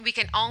We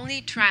can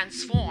only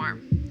transform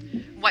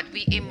what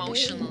we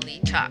emotionally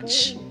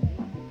touch.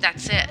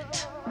 That's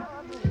it.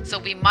 So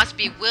we must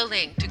be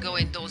willing to go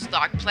in those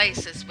dark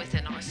places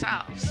within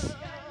ourselves.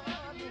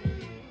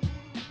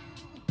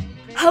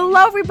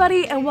 Hello,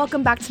 everybody, and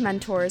welcome back to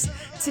Mentors.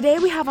 Today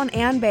we have on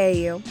Anne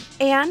Bayou.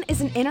 Anne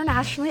is an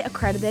internationally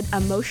accredited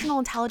emotional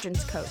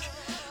intelligence coach,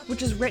 which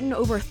has written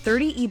over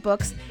 30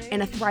 ebooks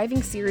and a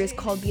thriving series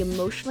called The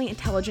Emotionally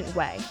Intelligent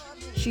Way.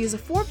 She is a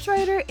Forbes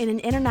writer and an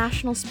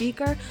international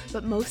speaker,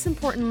 but most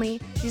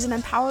importantly, she's an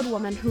empowered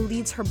woman who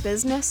leads her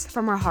business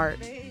from her heart.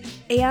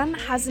 Anne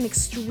has an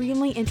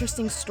extremely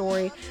interesting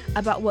story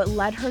about what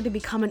led her to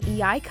become an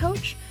EI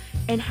coach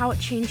and how it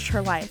changed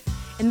her life.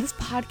 And this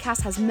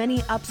podcast has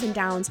many ups and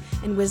downs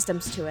and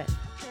wisdoms to it.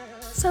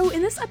 So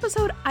in this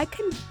episode, I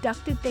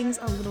conducted things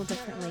a little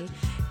differently.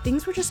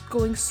 Things were just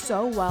going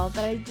so well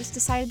that I just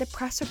decided to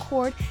press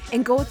record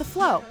and go with the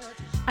flow.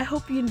 I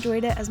hope you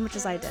enjoyed it as much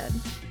as I did.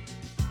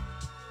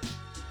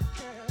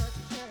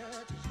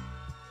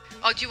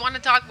 Oh, do you want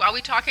to talk? Are we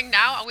talking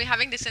now? Are we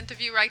having this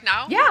interview right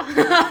now? Yeah.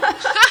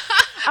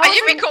 Are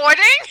you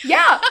recording?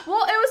 Yeah.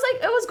 Well,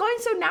 it was going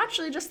so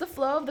naturally, just the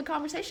flow of the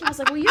conversation. I was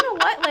like, well, you know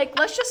what? Like,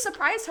 let's just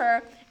surprise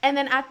her. And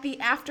then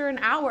after an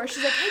hour,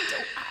 she's like, hey,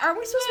 are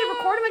we supposed to be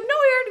recording? I'm like, no,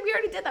 we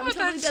already did that. We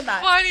totally did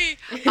that. Funny.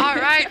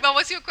 All right. What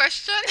was your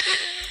question?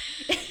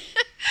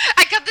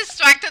 I got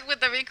distracted with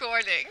the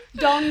recording.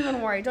 Don't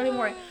even worry.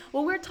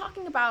 Well, we're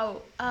talking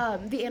about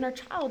the inner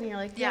child, and you're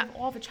like, we Yeah. have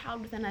all of a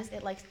child within us.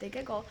 It likes to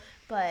giggle.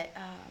 But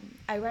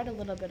I read a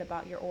little bit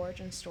about your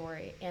origin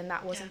story, and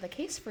that wasn't the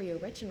case for you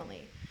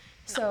originally.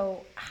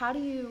 So how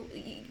do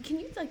can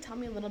you like tell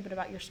me a little bit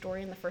about your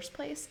story in the first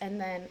place,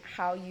 and then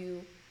how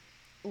you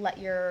let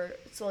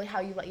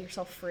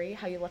yourself free,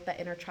 how you let that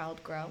inner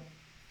child grow?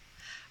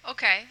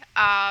 Okay.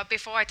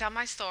 Before I tell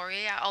my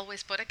story, I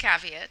always put a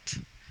caveat.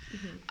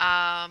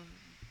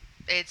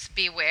 It's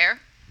beware.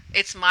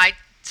 It's my.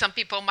 Some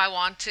people might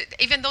want to,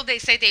 even though they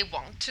say they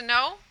want to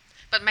know,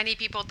 but many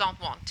people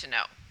don't want to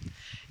know.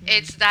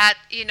 It's that,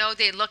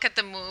 they look at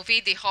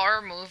the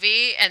horror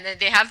movie, and then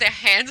they have their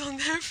hands on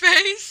their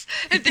face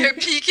and they're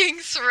peeking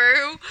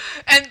through.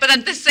 But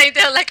at the same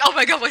they're like, oh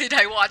my God, why did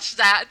I watch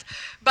that?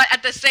 But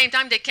at the same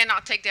time, they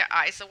cannot take their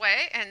eyes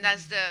away. And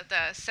that's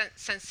the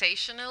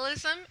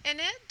sensationalism in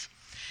it.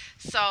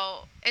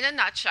 So, in a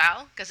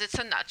nutshell, because it's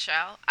a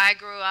nutshell, I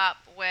grew up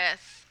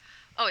with,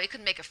 oh, it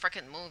could make a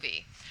freaking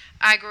movie.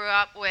 I grew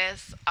up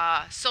with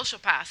a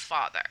sociopath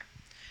father.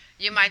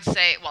 You might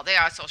say, well, there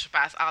are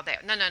sociopaths out there.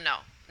 No, no, no,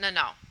 no,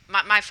 no.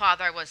 My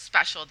father was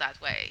special that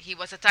way. He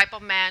was the type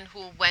of man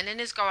who went in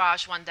his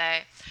garage one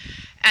day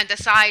and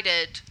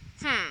decided,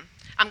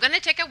 I'm going to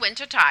take a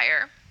winter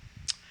tire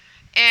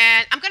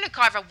and I'm going to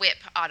carve a whip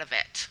out of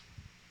it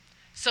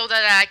so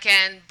that I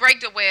can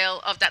break the will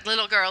of that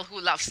little girl who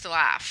loves to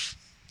laugh.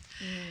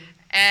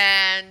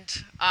 And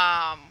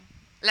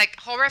like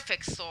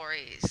horrific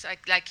stories.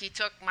 Like he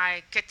took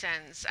my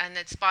kittens, and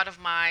it's part of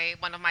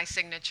one of my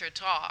signature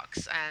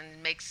talks,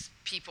 and makes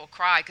people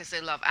cry because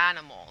they love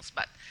animals.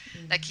 But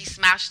like he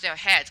smashed their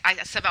heads. I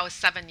was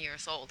 7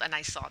 years old, and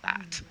I saw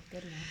that. My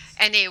goodness.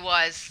 And he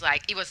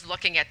was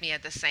looking at me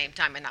at the same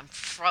time, and I'm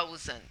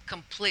frozen,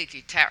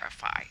 completely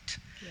terrified.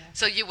 Yeah.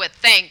 So you would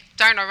think,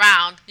 turn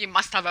around, you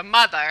must have a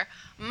mother.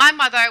 My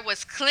mother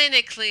was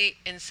clinically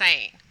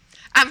insane.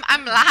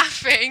 I'm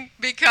laughing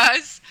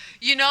because,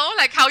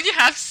 like how you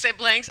have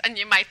siblings and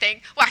you might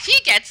think, well, he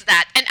gets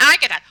that and I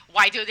get that.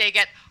 Why do they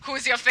get,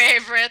 who's your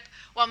favorite?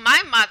 Well,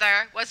 my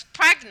mother was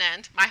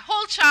pregnant my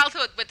whole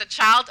childhood with the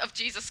child of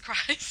Jesus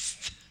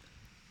Christ.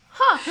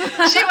 Huh.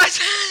 She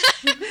was,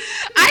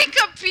 I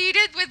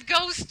competed with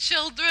ghost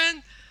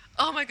children.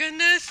 Oh my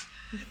goodness.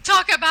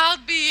 Talk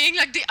about being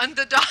like the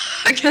underdog.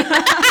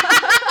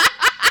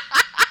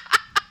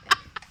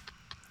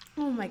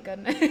 Oh my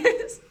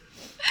goodness.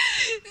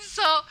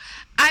 So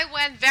I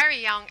went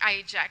very young. I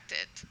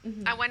ejected.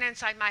 I went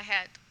inside my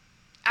head.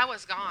 I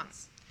was gone.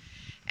 Yes.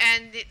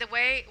 And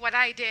what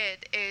I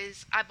did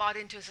is I bought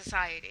into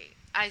society.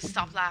 I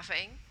stopped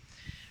laughing.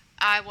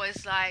 I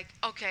was like,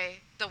 okay,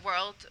 the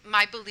world,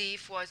 my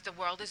belief was the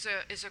world is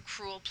a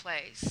cruel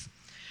place.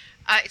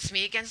 It's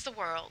me against the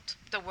world.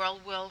 The world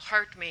will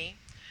hurt me.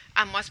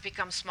 I must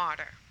become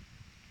smarter.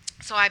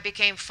 So I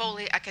became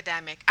fully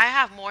academic. I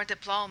have more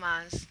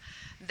diplomas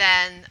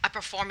than a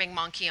performing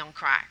monkey on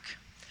crack.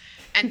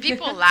 And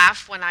people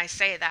laugh when I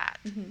say that.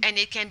 And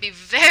it can be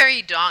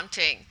very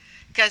daunting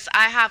because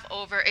I have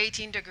over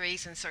 18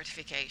 degrees and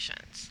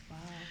certifications. Wow.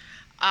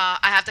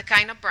 I have the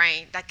kind of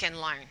brain that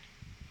can learn.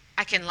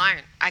 I can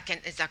learn.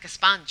 It's like a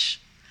sponge.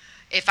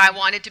 If I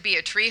wanted to be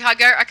a tree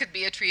hugger, I could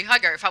be a tree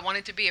hugger. If I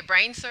wanted to be a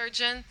brain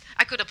surgeon,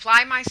 I could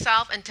apply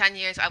myself. In 10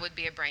 years, I would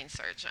be a brain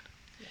surgeon.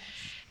 Yes.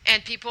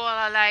 And people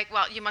are like,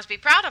 well, you must be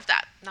proud of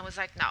that. And I was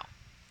like, no.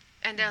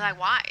 And they're like,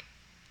 why?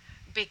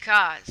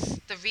 Because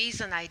the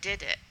reason I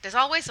did it, there's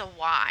always a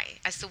why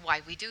as to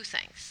why we do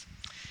things.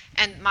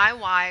 And my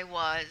why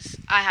was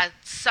I had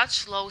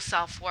such low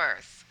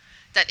self-worth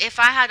that if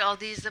I had all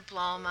these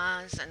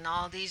diplomas and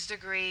all these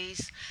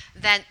degrees,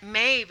 then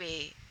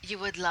maybe you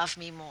would love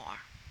me more.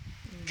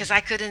 because I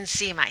couldn't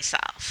see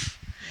myself.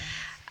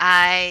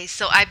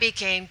 Yes. I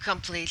became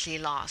completely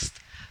lost.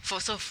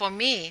 For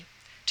me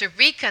to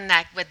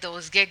reconnect with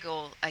those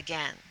giggle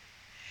again,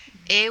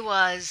 it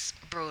was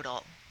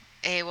brutal.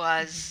 It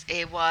was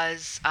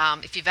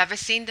if you've ever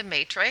seen The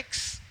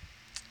Matrix,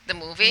 the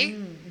movie,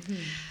 Mm-hmm.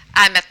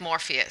 I met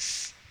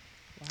Morpheus.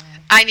 Wow.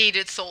 I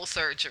needed soul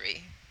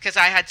surgery because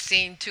I had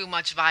seen too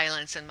much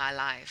violence in my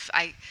life.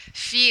 I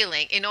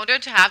feeling in order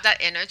to have that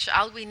inner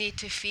child, we need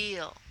to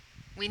feel.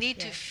 We need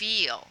to Yes.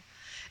 feel.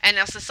 And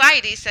our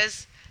society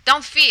says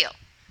don't feel.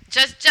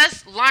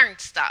 Just learn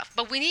stuff,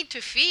 but we need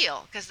to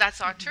feel because that's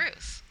our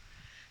truth.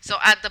 So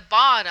at the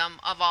bottom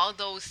of all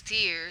those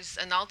tears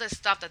and all the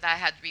stuff that I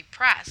had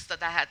repressed,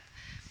 that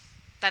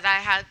I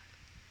had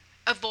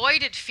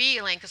avoided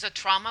feeling because the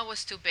trauma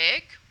was too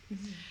big,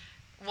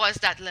 Mm-hmm. was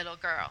that little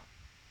girl.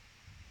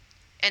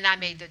 And I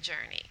made the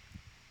journey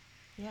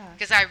Yeah.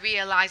 because I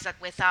realized that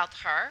without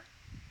her,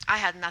 I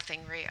had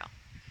nothing real.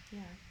 Yeah.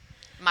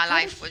 My How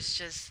did life was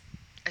just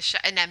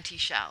an empty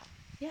shell.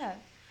 Yeah.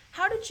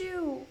 How did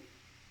you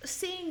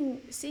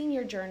seeing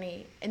your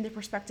journey in the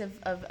perspective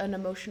of an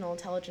emotional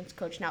intelligence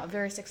coach now, a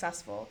very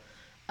successful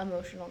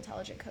emotional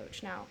intelligent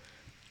coach now,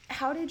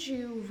 how did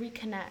you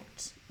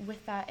reconnect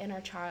with that inner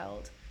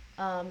child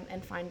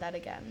and find that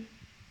again?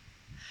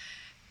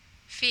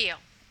 Feel.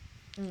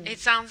 Mm.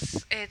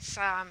 It's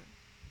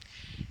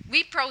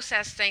we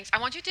process things. I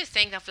want you to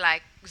think of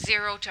like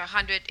 0 to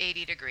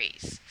 180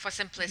 degrees for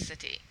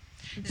simplicity.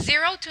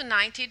 0 to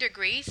 90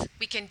 degrees,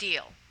 we can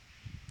deal.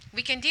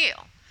 We can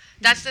deal.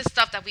 That's the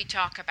stuff that we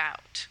talk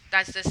about.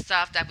 That's the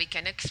stuff that we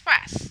can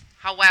express.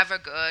 However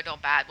good or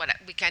bad, what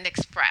we can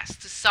express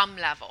to some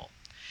level.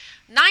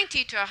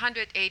 90 to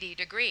 180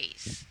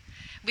 degrees,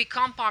 we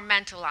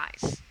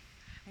compartmentalize.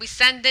 We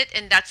send it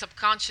in that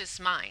subconscious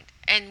mind.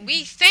 And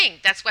we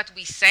think that's what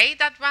we say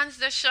that runs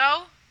the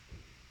show.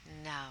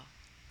 No,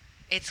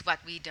 it's what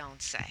we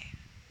don't say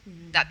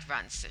that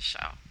runs the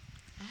show.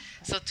 Okay.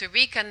 So to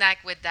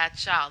reconnect with that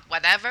child,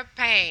 whatever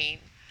pain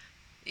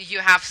you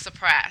have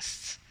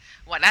suppressed,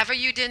 whatever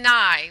you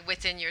deny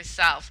within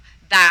yourself,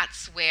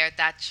 that's where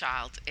that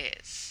child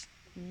is.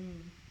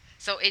 Mm.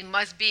 So it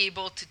must be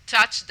able to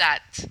touch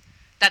that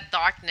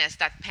darkness,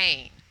 that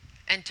pain,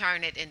 and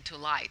turn it into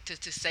light.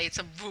 To say it's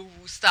some woo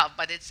woo stuff,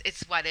 but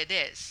it's what it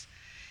is.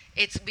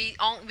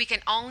 We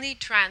can only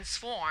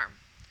transform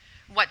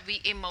what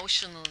we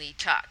emotionally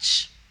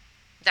touch.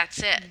 That's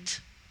it.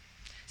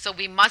 So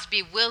we must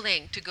be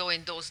willing to go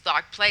in those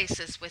dark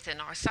places within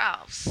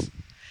ourselves.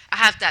 I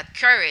have that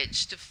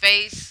courage to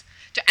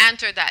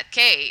enter that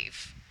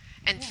cave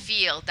and Yeah.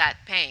 feel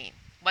that pain,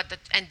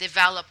 and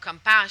develop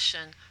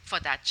compassion for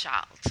that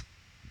child.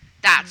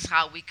 That's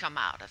how we come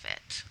out of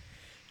it.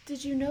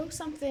 Did you know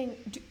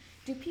something?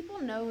 Do people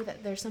know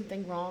that there's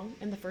something wrong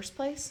in the first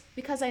place?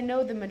 Because I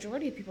know the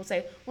majority of people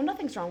say, well,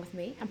 nothing's wrong with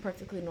me. I'm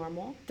perfectly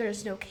normal.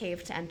 There's no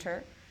cave to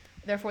enter.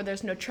 Therefore,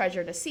 there's no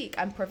treasure to seek.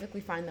 I'm perfectly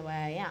fine the way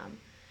I am.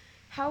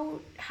 How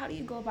do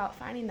you go about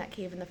finding that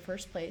cave in the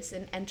first place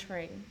and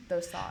entering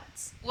those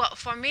thoughts? Well,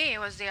 for me, it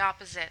was the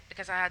opposite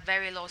because I had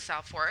very low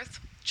self worth.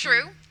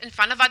 True, in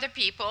front of other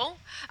people,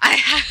 I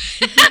had,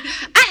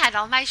 I had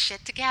all my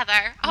shit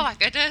together. Oh my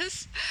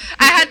goodness.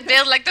 I had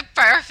built like the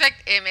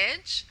perfect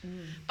image,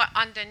 but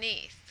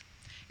underneath,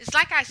 it's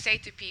like I say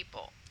to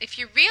people, if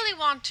you really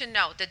want to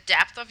know the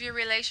depth of your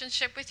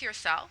relationship with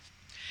yourself,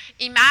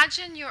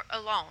 imagine you're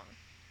alone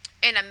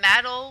in a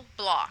metal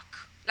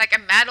block, like a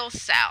metal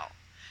cell.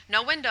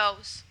 No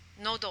windows,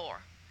 no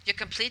door. You're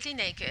completely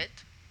naked.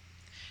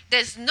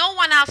 There's no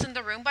one else in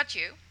the room but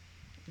you.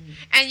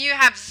 And you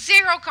have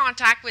zero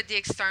contact with the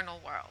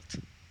external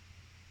world.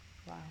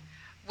 Wow.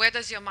 Where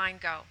does your mind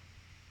go?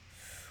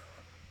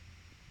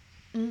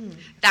 Mm.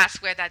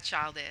 That's where that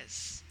child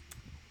is.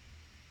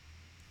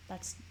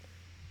 That's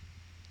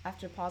I have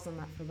to pause on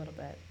that for a little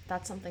bit.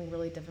 That's something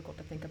really difficult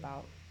to think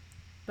about,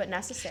 but You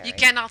necessary.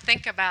 cannot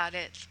think about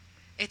it.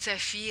 It's a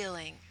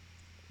feeling.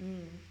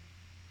 Mm.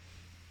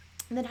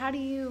 And then how do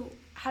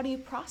you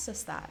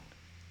process that?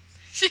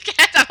 You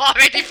can't. I'm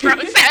already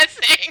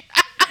processing.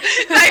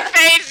 My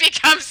face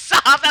becomes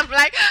soft. I'm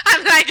like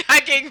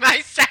hugging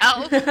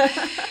myself.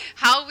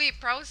 How we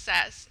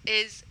process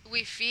is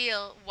we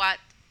feel what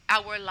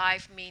our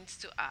life means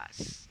to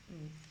us.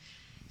 Mm.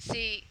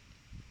 See,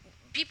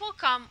 people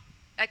come,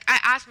 like I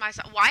ask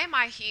myself, why am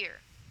I here?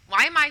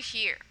 Why am I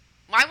here?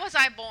 Why was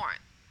I born?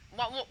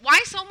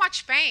 Why so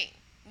much pain?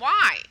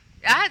 Why?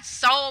 I had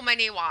so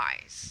many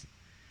whys.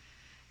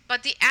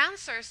 But the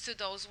answers to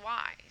those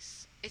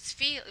whys,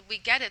 we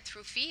get it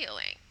through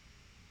feeling.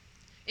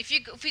 If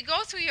we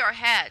go through your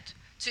head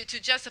to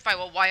justify,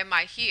 well, why am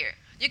I here?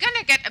 You're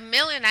gonna get a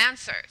million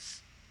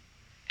answers.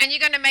 And you're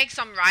gonna make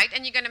some right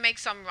and you're gonna make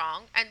some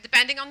wrong, and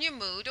depending on your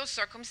mood or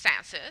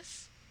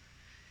circumstances.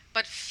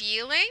 But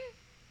feeling,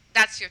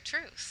 that's your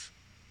truth.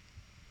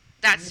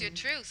 That's your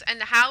truth.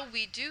 And how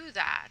we do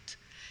that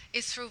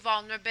is through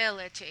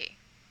vulnerability.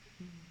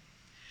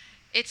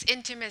 It's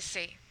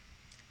intimacy.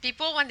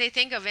 People, when they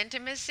think of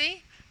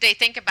intimacy, they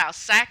think about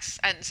sex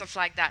and stuff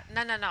like that.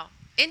 No, no, no.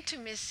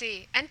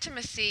 Intimacy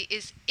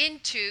is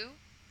into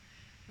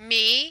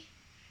me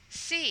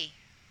see.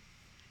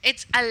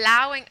 It's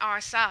allowing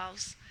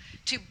ourselves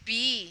to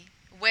be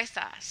with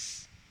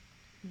us.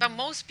 But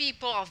most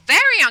people are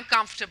very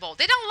uncomfortable.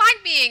 They don't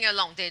like being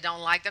alone. They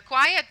don't like the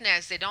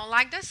quietness. They don't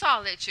like the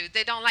solitude.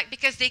 They don't like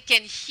because they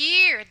can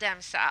hear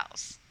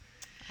themselves.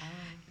 Ah.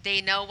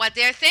 They know what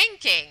they're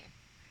thinking.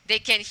 They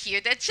can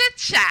hear the chit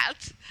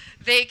chat.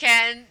 They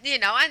can,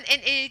 and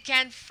it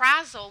can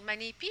frazzle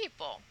many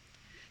people.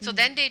 So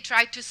then they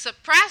try to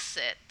suppress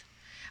it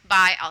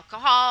by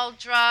alcohol,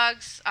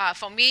 drugs.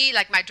 For me,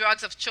 like my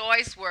drugs of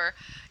choice were,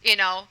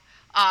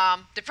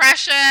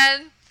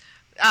 depression,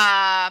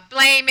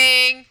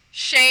 blaming,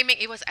 shaming.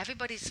 It was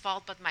everybody's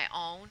fault but my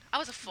own. I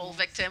was a full Yes.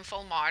 victim,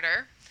 full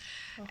martyr.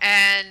 Okay.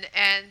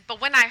 And but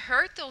when I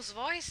heard those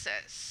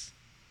voices,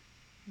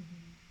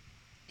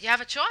 you have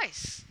a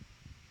choice.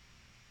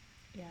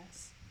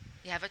 Yes.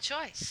 You have a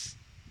choice.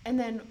 And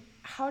then,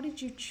 how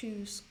did you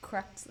choose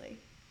correctly?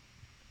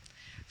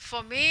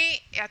 For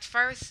me, at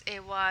first,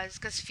 it was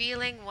because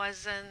feeling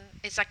wasn't,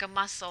 it's like a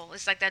muscle.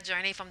 It's like that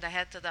journey from the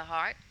head to the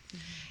heart.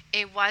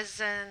 It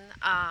wasn't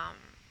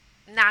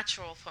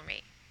natural for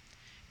me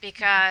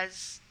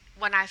because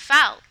when I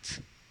felt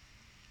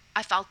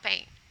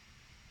pain.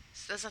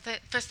 So that's the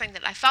first thing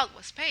that I felt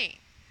was pain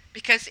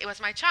because it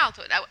was my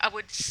childhood. I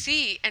would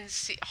see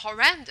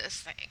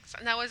horrendous things.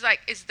 And I was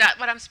like, is that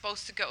what I'm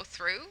supposed to go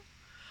through?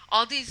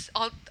 All these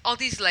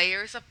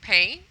layers of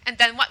pain? And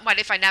then what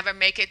if I never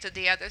make it to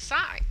the other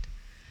side?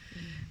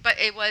 But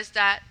it was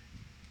that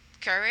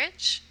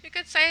courage, you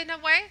could say in a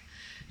way,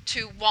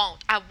 to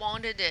want. I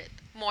wanted it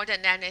more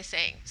than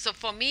anything. So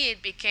for me,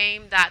 it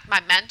became that my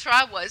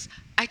mantra was,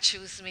 I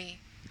choose me.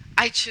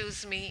 I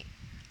choose me.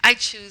 I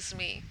choose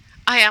me.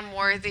 I am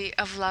worthy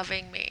of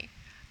loving me.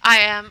 I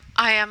am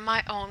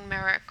my own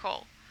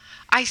miracle.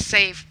 I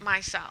save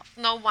myself.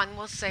 No one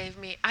will save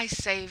me. I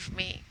save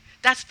me.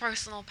 That's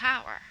personal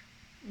power.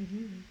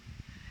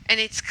 And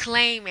it's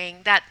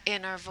claiming that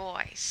inner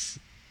voice.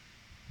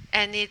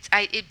 And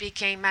it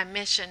became my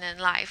mission in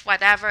life,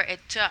 whatever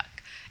it took.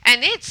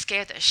 And it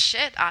scared the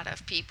shit out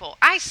of people.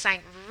 I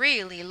sank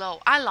really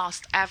low. I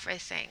lost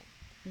everything.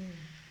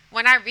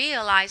 When I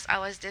realized I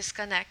was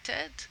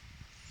disconnected,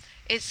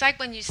 it's like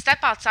when you step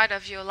outside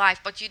of your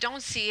life, but you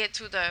don't see it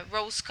through the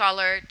rose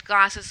colored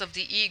glasses of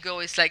the ego.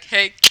 It's like,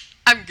 hey,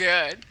 I'm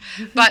good.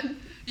 But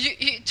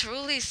you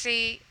truly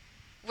see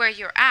where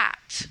you're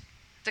at,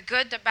 the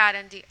good, the bad,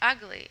 and the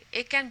ugly.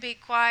 It can be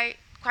quite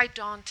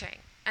daunting.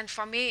 And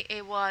for me,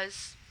 it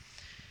was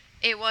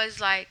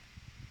like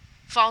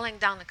falling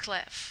down a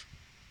cliff,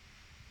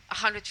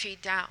 100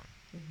 feet down,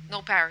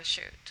 no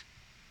parachute,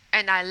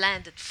 and I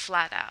landed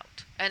flat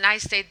out, and I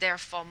stayed there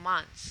for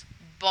months,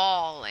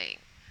 bawling.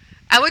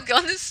 I would go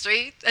on the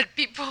street and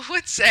people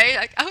would say,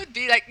 like, I would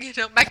be like,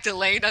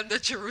 Magdalene on the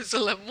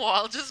Jerusalem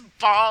wall, just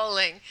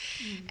bawling.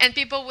 And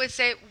people would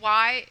say,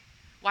 why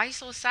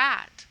so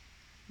sad?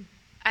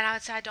 And I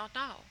would say, I don't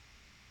know.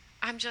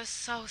 I'm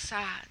just so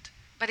sad.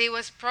 But it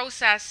was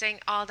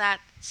processing all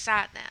that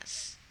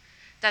sadness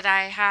that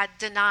I had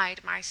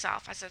denied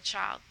myself as a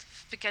child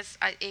because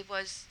I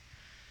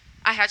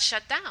had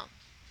shut down.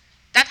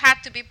 That had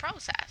to be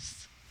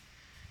processed.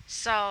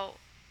 So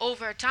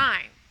over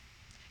time,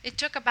 it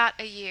took about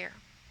a year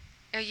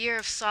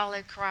of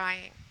solid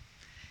crying.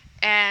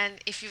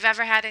 And if you've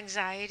ever had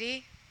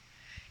anxiety,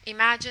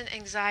 imagine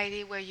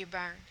anxiety where you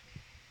burn.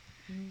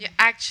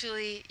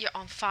 You're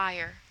on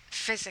fire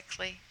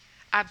physically.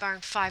 I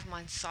burned 5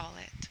 months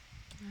solid.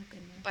 Oh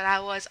goodness. But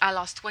I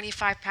lost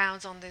 25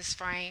 pounds on this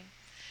frame,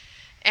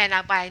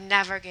 but I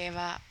never gave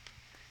up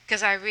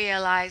because I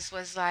realized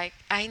was like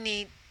I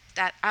need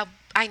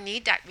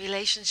that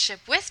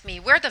relationship with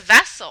me. We're the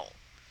vessel.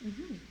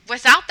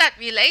 Without that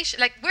relation,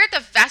 like we're the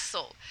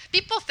vessel.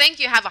 People think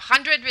you have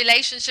 100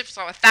 relationships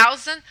or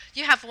 1,000.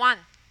 You have one.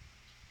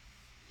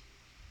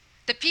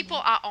 The people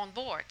are on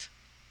board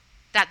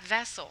that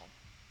vessel,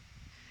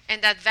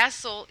 and that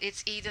vessel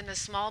it's either a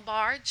small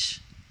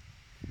barge,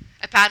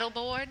 a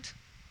paddleboard,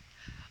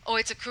 or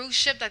it's a cruise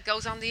ship that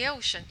goes on the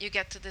ocean. You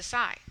get to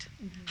decide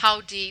how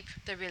deep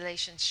the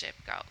relationship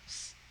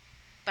goes.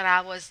 But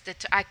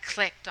I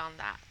clicked on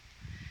that,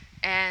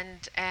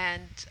 and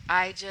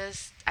I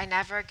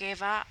never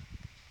gave up.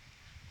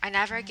 I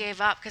never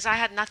gave up because I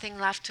had nothing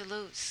left to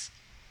lose.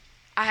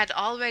 I had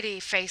already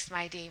faced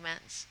my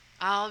demons.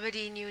 I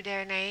already knew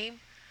their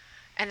name,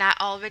 and I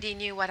already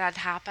knew what had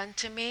happened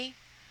to me,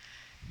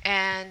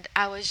 and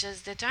I was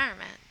just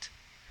determined.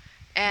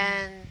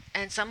 And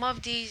some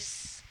of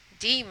these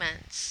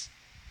demons,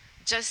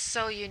 just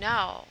so you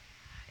know,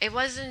 it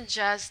wasn't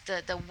just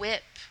the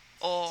whip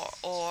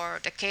or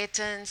the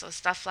kittens or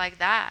stuff like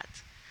that.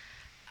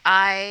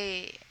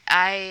 I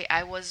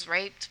was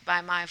raped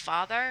by my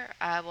father.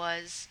 I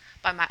was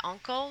by my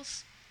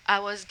uncles. I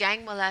was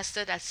gang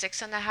molested at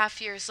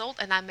 6.5 years old,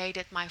 and I made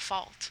it my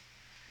fault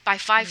by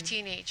five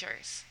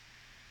teenagers.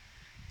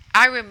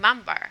 I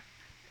remember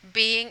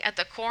being at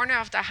the corner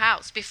of the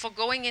house before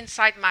going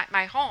inside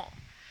my home,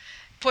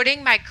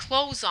 putting my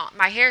clothes on.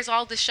 My hair is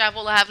all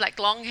disheveled. I have like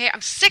long hair. I'm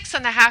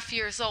 6.5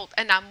 years old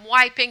and I'm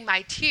wiping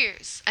my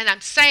tears and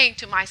I'm saying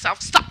to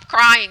myself, stop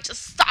crying,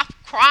 just stop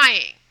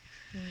crying.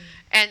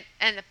 And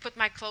I put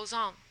my clothes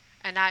on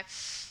and I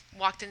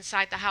walked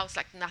inside the house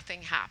like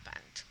nothing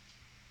happened.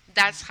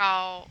 That's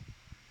how,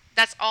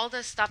 that's all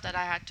the stuff that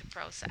I had to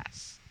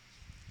process.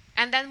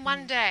 And then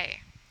one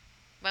day,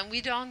 when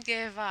we don't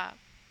give up,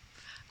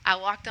 I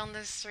walked on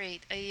the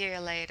street a year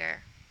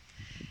later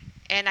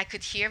and I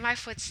could hear my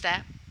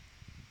footstep.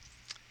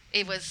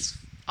 It was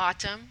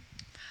autumn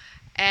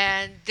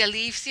and the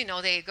leaves,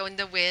 they go in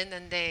the wind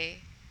and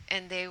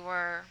they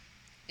were,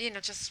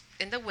 just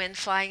in the wind,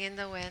 flying in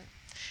the wind.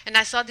 And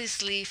I saw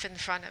this leaf in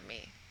front of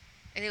me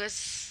and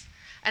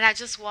and I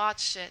just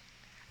watched it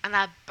and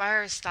I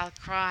burst out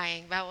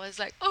crying. But I was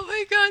like, oh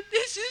my God,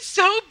 this is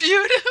so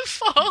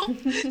beautiful.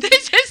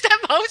 This is the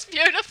most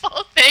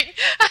beautiful thing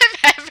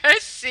I've ever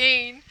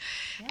seen.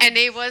 And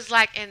it Yes. was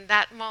like in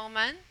that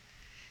moment,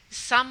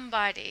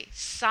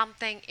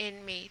 something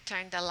in me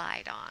turned the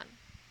light on.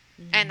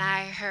 And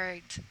I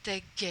heard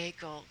the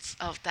giggles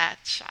of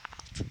that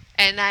child.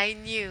 And I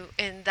knew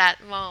in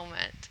that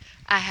moment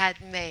I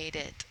had made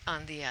it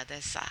on the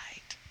other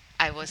side.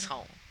 I was That,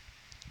 home.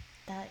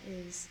 that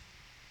is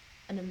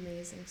an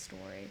amazing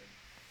story.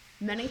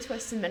 Many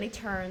twists and many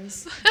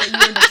turns, but you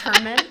were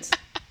determined.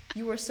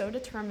 You were so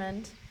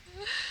determined,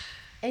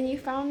 and you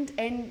found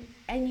and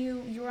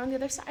you were on the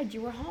other side.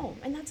 You were home,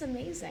 and that's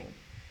amazing.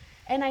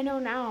 And I know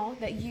now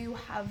that you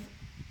have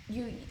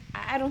you.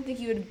 I don't think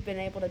you would have been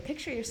able to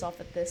picture yourself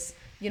at this,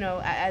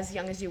 as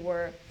young as you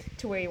were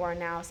to where you are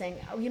now, saying,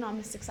 "Oh, I'm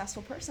a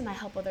successful person. I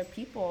help other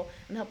people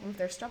and help them with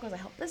their struggles. I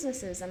help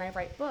businesses and I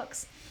write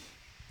books."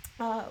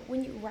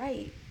 When you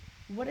write,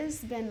 what has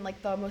been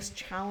like the most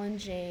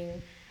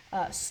challenging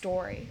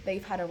story that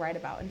you've had to write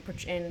about and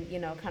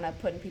kind of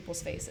put in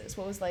people's faces?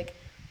 What was like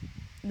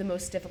the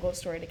most difficult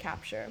story to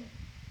capture?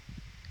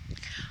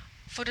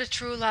 For the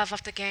true love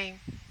of the game,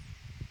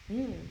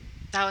 Mm,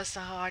 that was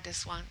the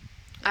hardest one.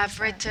 what was I've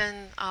that?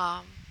 written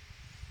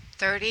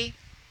 30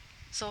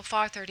 so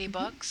far, 30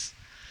 books.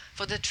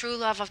 For the true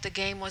love of the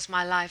game was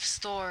my life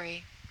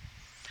story.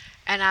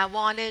 And I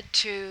wanted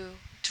to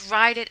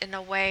write it in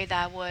a way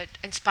that would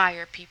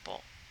inspire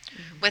people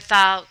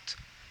without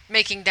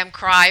making them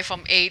cry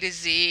from A to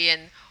Z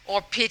and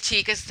or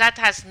pity, because that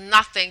has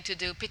nothing to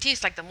do. Pity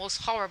is like the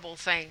most horrible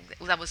thing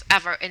that was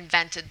ever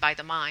invented by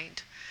the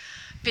mind.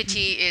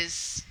 Pity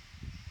is,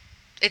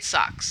 it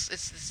sucks.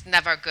 It's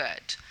never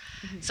good.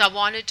 So I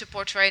wanted to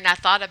portray, and I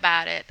thought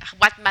about it.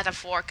 What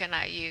metaphor can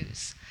I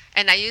use?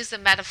 And I used the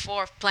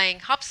metaphor of playing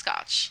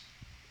hopscotch.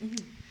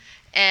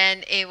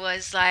 And it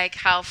was like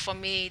how for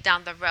me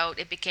down the road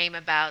it became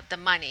about the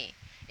money.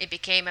 It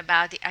became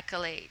about the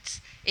accolades.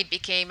 It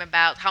became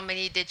about how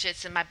many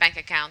digits in my bank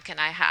account can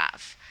I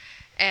have.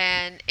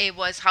 And it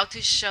was how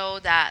to show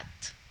that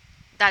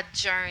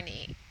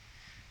journey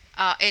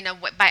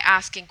by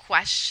asking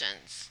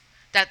questions,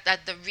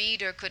 that the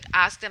reader could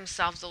ask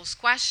themselves those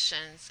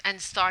questions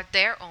and start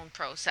their own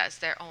process,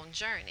 their own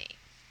journey.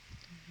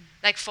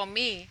 Like for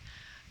me,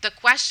 the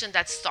question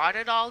that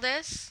started all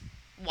this,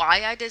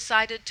 why I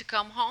decided to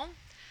come home,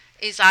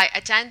 is I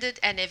attended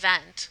an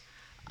event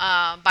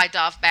by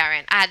Dove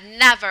Barron. I had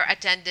never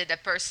attended a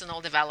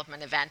personal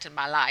development event in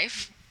my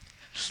life.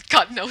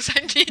 God knows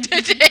I needed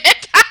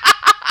it.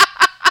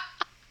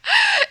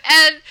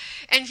 and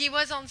and he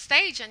was on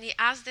stage and he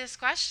asked this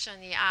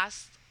question. He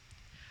asked,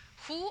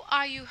 "Who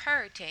are you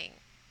hurting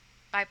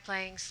by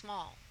playing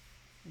small?"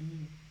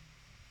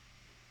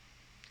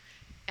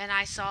 And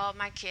I saw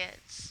my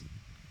kids,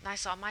 and I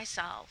saw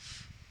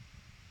myself,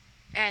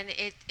 and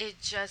it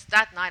just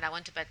that night I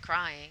went to bed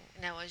crying,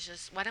 and it was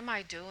just, what am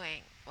I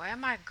doing? Where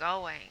am I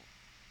going?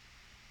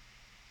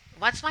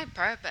 What's my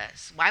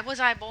purpose? Why was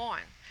I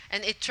born?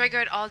 And it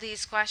triggered all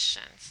these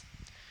questions.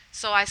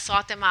 So I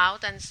sought him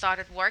out and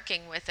started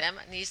working with him,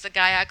 and he's the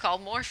guy I call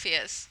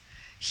Morpheus.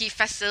 He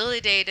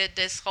facilitated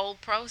this whole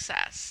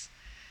process.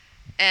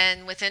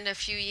 And within a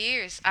few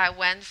years, I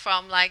went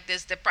from like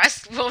this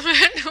depressed woman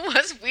who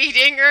was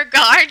weeding her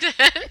garden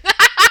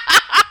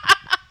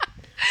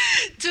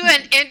to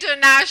an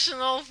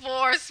international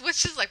force,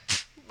 which is like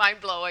mind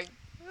blowing.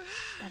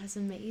 That is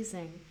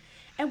amazing.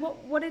 And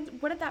what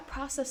did that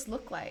process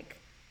look like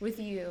with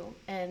you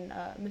and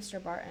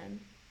Mr.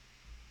 Barton?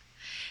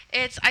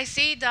 I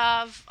see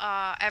Dove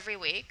every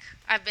week.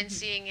 I've been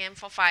seeing him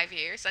for 5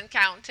 years and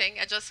counting.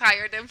 I just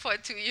hired him for a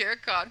 2-year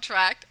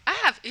contract. I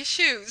have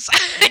issues.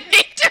 I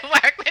need to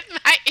work with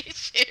my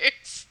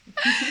issues.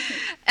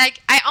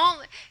 Like I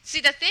only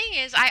see, the thing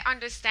is I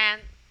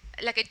understand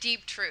like a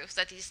deep truth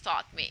that he's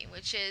taught me,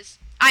 which is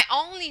I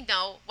only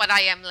know what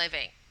I am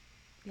living.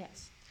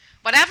 Yes.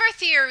 Whatever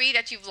theory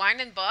that you've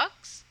learned in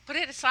books, put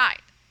it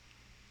aside.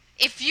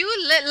 If you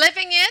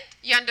living it,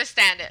 you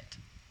understand it.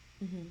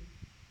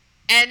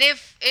 And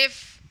if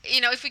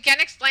we can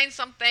explain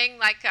something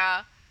like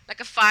a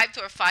 5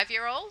 to a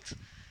 5-year old,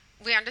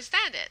 we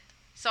understand it.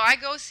 So I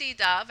go see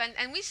Dove,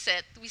 and we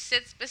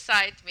sit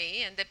beside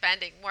me, and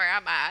depending where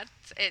I'm at,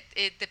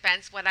 it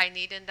depends what I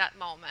need in that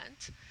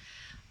moment.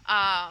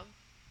 Um,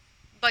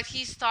 but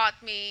he's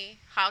taught me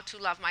how to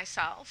love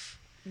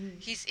myself.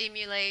 He's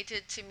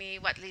emulated to me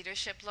what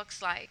leadership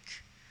looks like.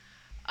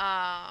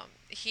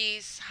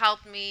 He's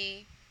helped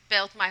me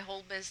build my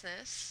whole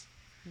business.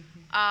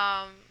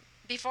 Um,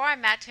 Before I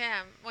met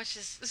him, which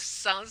is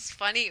sounds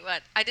funny,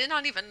 but I did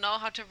not even know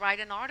how to write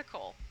an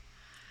article.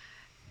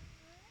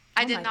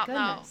 I Oh did my not know.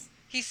 goodness.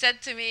 He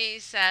said to me, he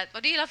said,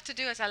 "What do you love to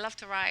do?" I said, "I love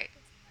to write."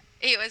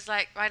 He was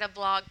like, "Write a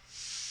blog,"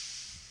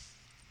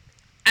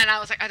 and I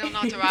was like, "I don't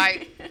know how to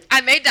write."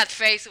 I made that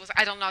face. It was,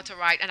 "I don't know how to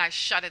write," and I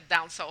shut it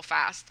down so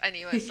fast. And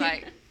he was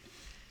like,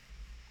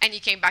 and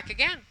he came back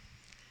again,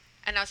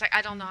 and I was like,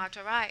 "I don't know how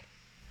to write,"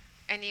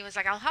 and he was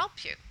like, "I'll help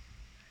you."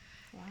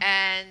 Wow.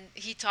 And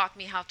he taught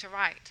me how to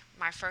write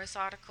my first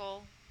article,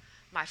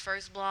 my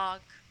first blog,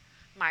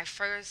 my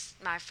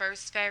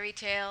first fairy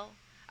tale,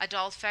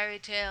 adult fairy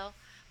tale,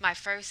 my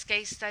first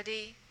case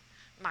study,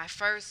 my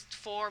first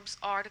Forbes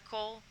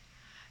article,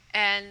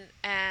 and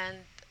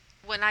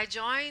when I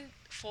joined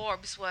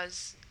Forbes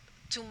was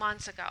 2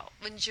 months ago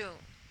in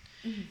June,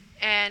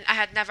 and I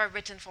had never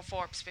written for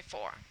Forbes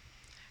before.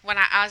 When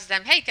I asked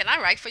them, "Hey, can I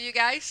write for you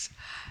guys?"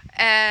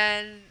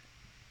 and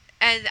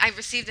and I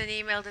received an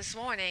email this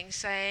morning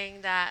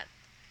saying that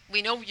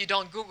we know you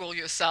don't Google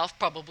yourself,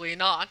 probably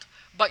not,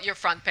 but your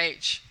front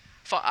page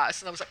for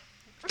us. And I was like,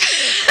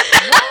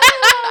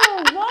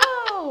 Whoa!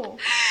 Whoa!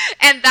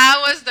 and that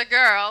was the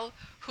girl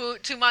who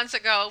 2 months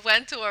ago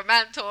went to her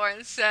mentor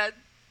and said,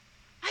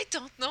 "I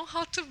don't know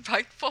how to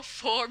write for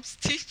Forbes.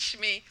 Teach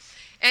me."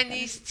 And That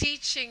he's is.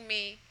 teaching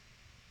me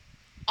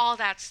all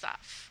that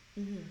stuff.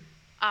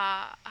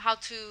 How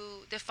to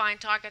define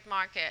target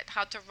market,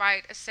 how to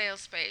write a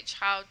sales page,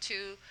 how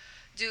to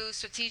do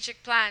strategic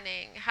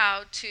planning, how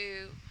to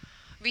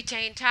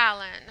retain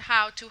talent,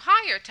 how to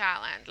hire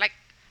talent, like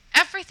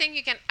everything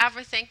you can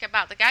ever think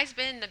about. The guy's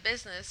been in the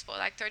business for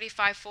like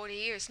 35, 40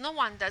 years. No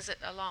one does it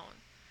alone.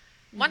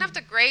 One of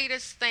the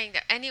greatest things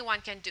that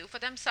anyone can do for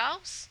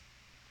themselves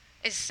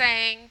is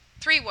saying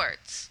 3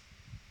 words: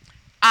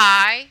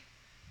 I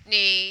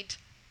need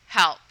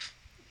help.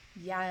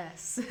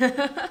 Yes.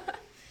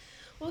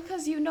 Well,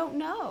 because you don't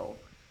know.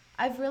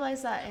 I've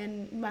realized that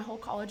in my whole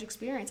college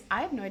experience,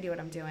 I have no idea what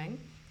I'm doing.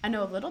 I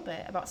know a little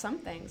bit about some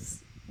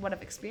things, what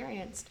I've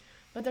experienced,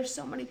 but there's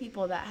so many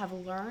people that have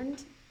learned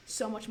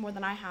so much more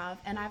than I have,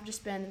 and I've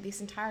just been these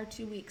entire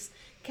 2 weeks.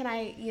 Can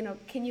I,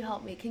 can you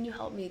help me? Can you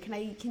help me? Can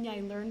I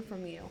learn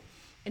from you?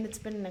 And it's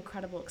been an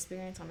incredible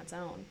experience on its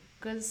own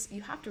because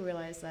you have to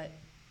realize that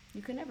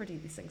you can never do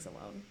these things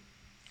alone.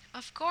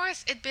 Of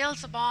course, it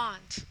builds a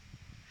bond.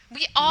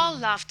 We all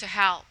love to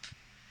help.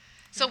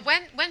 So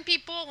Yeah.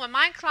 when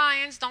my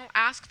clients don't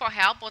ask for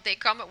help, or they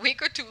come a week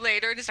or two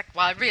later, it's like,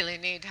 "Well, I really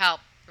need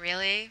help."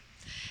 Really?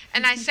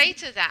 And I say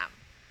to them,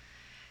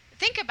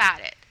 think about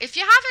it. If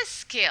you have a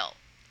skill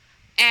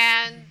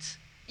and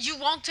you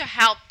want to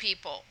help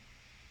people,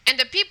 and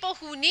the people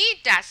who need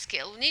that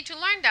skill, who need to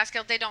learn that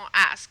skill, they don't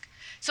ask.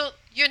 So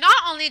you're not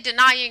only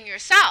denying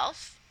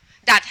yourself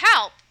that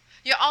help,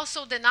 you're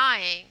also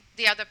denying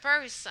the other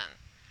person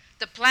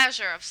the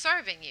pleasure of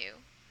serving you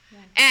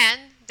Yeah. and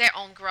their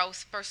own growth,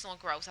 personal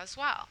growth as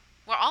well.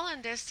 We're all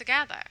in this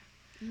together.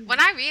 When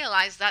I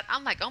realized that,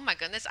 I'm like, oh my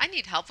goodness, I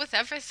need help with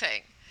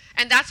everything.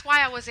 And that's why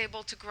I was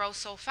able to grow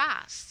so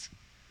fast.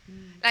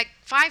 Like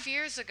 5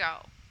 years ago,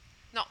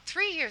 no,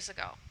 3 years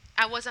ago,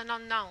 I was an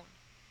unknown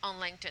on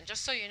LinkedIn,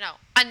 just so you know.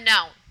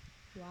 Unknown.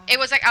 Wow. It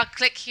was like I'll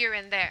click here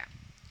and there.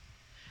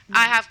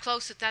 I have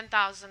close to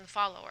 10,000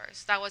 followers.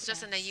 That was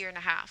just in a Yes. year and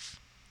a half.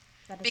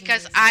 That is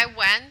Because I amazing.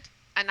 went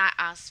and I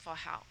asked for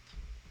help.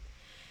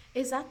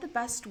 Is that the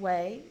best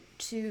way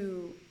to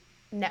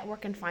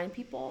network and find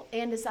people?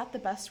 And is that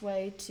the best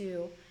way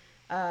to,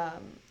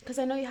 because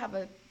I know you have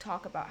a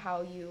talk about how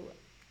you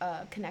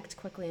connect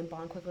quickly and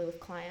bond quickly with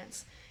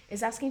clients.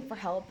 Is asking for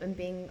help and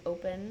being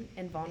open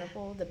and Yeah.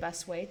 vulnerable the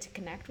best way to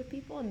connect with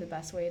people and the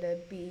best way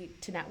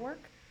to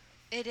network?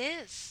 It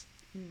is.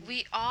 We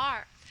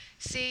are.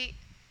 See,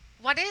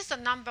 what is the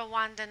number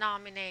one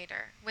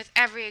denominator with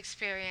every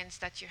experience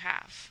that you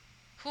have?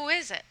 Who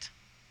is it?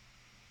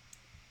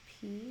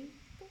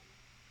 People?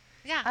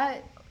 Yeah.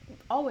 I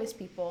always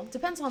people.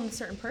 Depends on a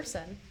certain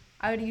person.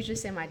 I would usually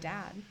say my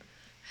dad.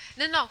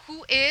 No, no.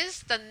 Who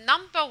is the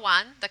number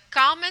one, the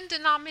common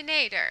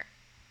denominator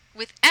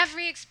with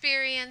every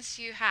experience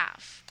you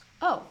have?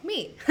 Oh,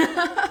 me.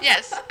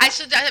 Yes, I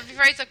should have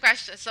rephrased the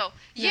question. So,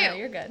 No, you.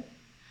 you're good.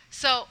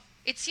 So,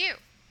 it's you.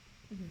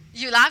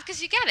 You laugh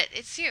because you get it.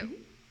 It's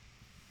you.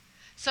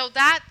 So,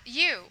 that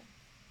you,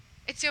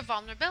 it's your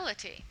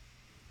vulnerability.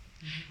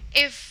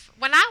 If,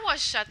 when I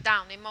was shut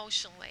down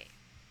emotionally,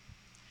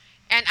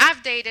 and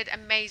I've dated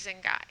amazing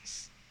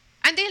guys,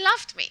 and they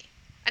loved me,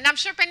 and I'm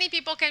sure many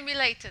people can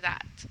relate to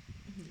that,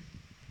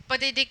 but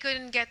they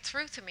couldn't get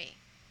through to me.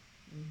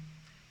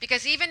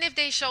 Because even if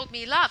they showed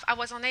me love, I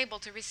was unable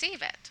to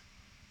receive it.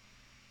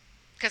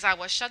 Because I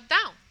was shut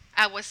down.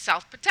 I was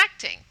self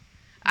protecting.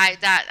 I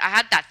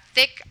had that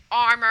thick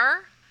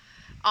armor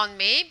on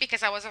me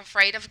because I was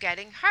afraid of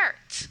getting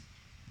hurt.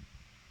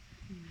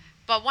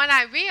 But when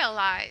I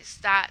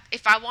realized that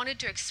if I wanted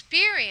to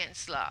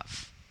experience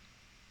love,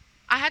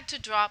 I had to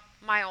drop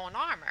my own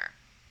armor.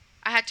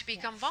 I had to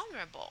become Yes.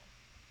 vulnerable.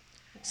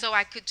 So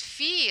I Yes. could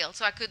feel,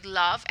 so I could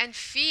love and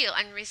feel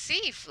and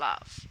receive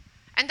love.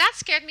 And that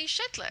scared me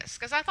shitless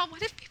because I thought,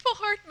 what if people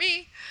hurt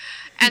me?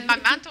 And my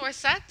mentor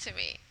said to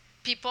me,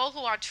 people who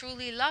are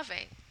truly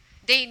loving,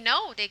 they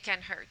know they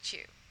can hurt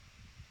you,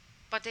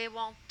 but they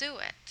won't do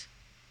it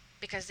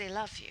because they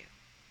love you.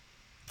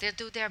 They'll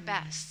do their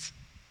best.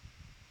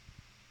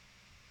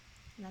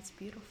 And that's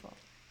beautiful.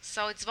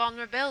 So it's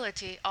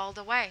vulnerability all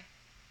the way.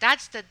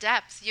 That's the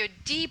depth. Your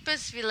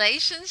deepest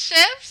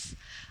relationships,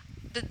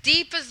 the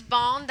deepest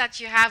bond that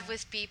you have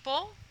with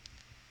people,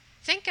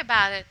 think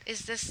about it.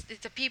 Is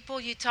the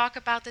people you talk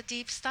about the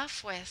deep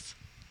stuff with?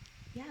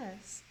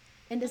 Yes.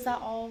 And does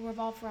that all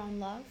revolve around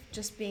love?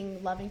 Just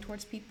being loving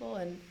towards people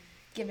and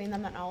giving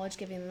them that knowledge,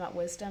 giving them that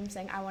wisdom,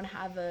 saying, I want to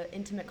have an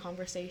intimate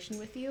conversation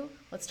with you.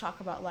 Let's talk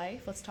about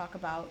life. Let's talk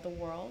about the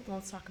world. And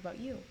let's talk about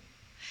you.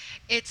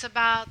 It's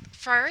about,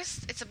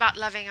 first, it's about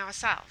loving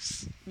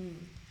ourselves.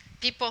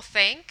 People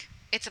think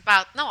it's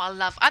about, no, I'll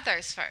love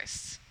others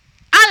first.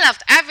 I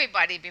loved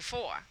everybody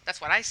before. That's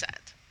what I said.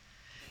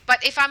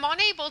 But if I'm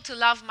unable to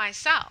love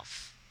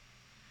myself,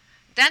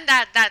 then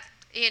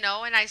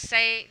and I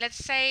say, let's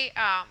say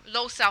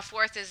low self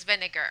worth is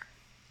vinegar.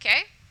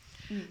 Okay?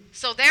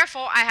 So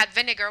therefore, I had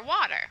vinegar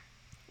water.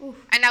 Oof.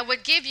 And I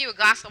would give you a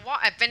glass of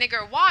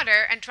vinegar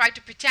water and try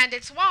to pretend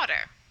it's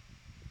water.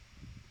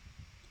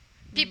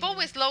 People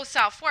with low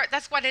self worth,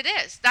 that's what it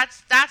is.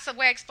 That's the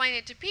way I explain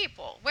it to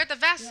people. We're the Yeah.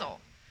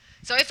 vessel.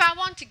 So if I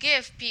want to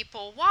give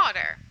people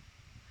water,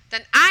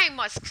 then I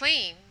must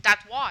clean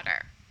that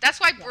water. That's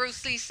why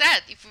Bruce Yes. Lee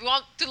said, if you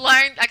want to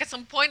learn, like at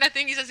some point, I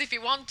think he says, if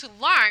you want to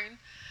learn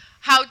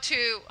how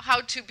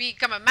to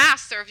become a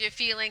master of your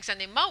feelings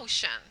and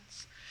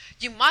emotions,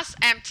 you must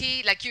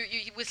empty, like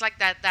it was like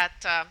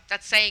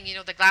that saying,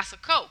 the glass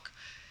of Coke.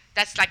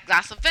 That's like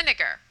glass of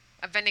vinegar,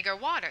 a vinegar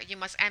water. You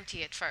must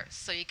empty it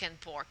first so you can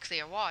pour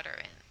clear water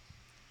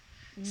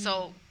in.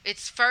 So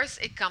it's first,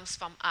 it comes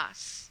from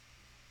us.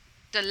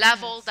 The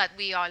level Yes. that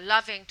we are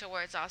loving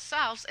towards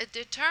ourselves, it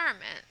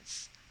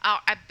determines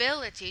our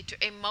ability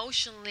to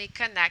emotionally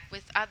connect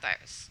with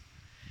others.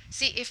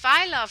 See, if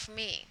I love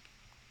me,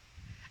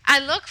 I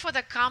look for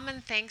the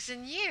common things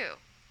in you.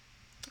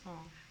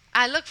 Oh.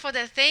 I look for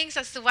the things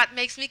as to what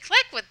makes me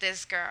click with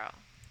this girl.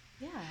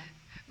 Yeah.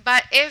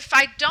 But if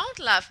I don't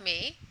love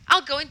me,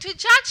 I'll go into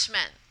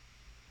judgment.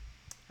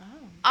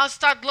 Oh. I'll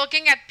start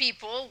looking at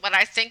people, what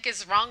I think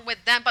is wrong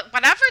with them. But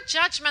whatever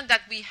judgment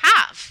that we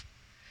have,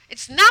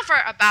 it's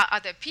never about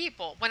other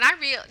people.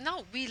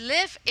 No, we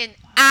live in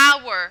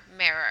our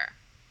mirror.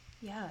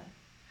 Yeah.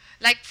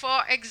 Like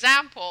for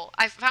example,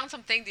 I found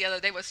something the other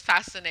day was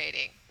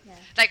fascinating. Yeah.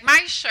 Like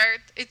my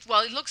shirt, it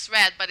looks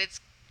red, but it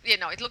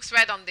looks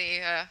red on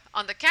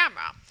the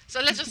camera. So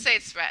let's just say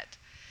it's red.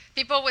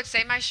 People would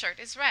say my shirt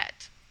is red.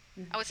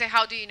 I would say,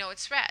 how do you know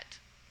it's red?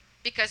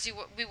 Because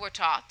we were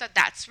taught that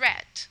that's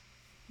red.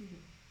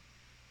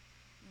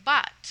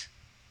 But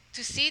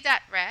to see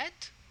that red,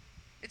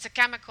 it's a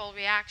chemical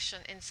reaction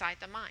inside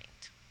the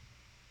mind.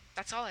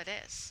 That's all it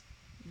is.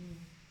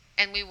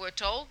 And we were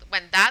told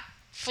when that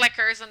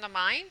flickers in the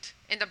mind,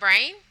 in the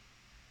brain,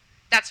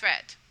 that's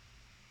red.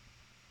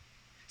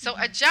 So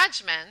a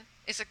judgment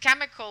is a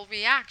chemical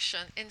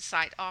reaction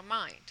inside our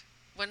mind.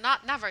 We're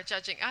not never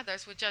judging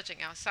others, we're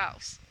judging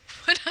ourselves.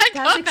 When I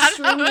That's got that, I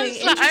extremely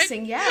was like,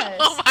 interesting. Yes.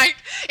 oh my,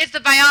 it's the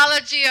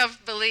biology of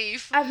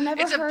belief. I've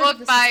never It's a heard of book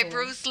this by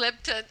before. Bruce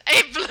Lipton.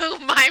 It blew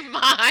my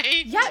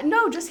mind. Yeah,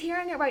 no, just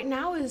hearing it right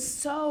now is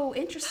so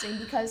interesting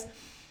because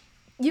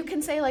you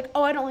can say like,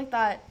 "Oh, I don't like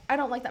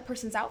that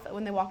person's outfit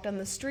when they walk down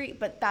the street,"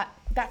 but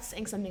that's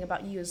saying something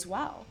about you as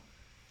well.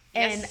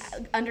 And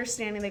Yes.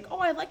 understanding like, "Oh,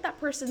 I like that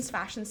person's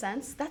fashion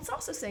sense." That's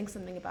also saying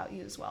something about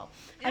you as well.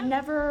 Yeah. I've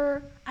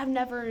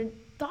never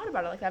thought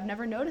about it like that. I've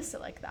never noticed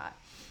it like that.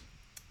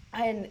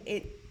 And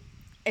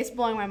it's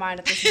blowing my mind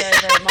at this very,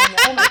 very moment.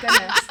 Oh my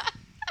goodness.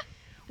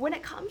 When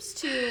it comes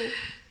to,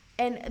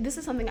 and this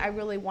is something I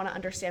really want to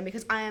understand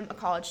because I am a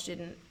college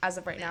student as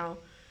of right now.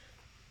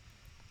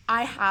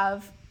 I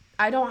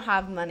don't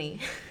have money.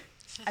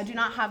 I do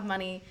not have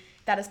money.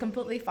 That is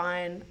completely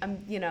fine.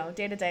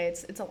 Day to day,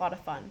 it's a lot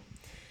of fun.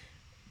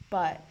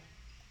 But,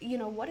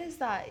 what is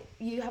that?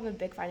 You have a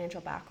big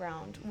financial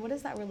background. What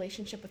is that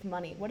relationship with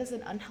money? What is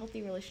an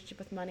unhealthy relationship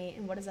with money?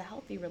 And what is a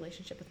healthy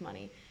relationship with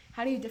money?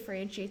 How do you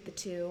differentiate the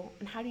two?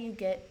 And how do you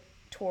get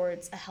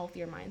towards a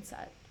healthier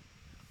mindset?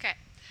 Okay.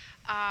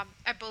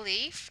 A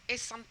belief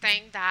is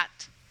something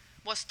that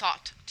was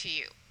taught to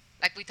you.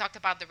 Like we talked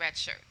about the red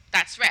shirt.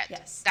 That's red.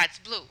 Yes. That's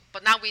blue.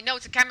 But now we know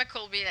it's a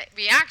chemical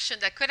reaction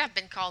that could have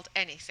been called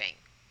anything.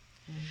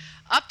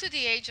 Up to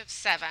the age of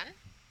 7,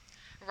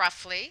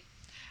 roughly,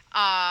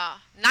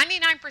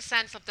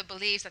 99% of the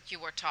beliefs that you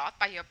were taught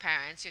by your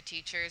parents, your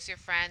teachers, your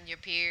friend, your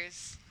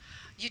peers,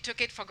 you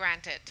took it for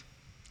granted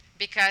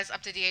because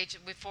up to the age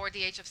before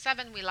the age of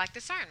 7 we lacked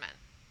discernment.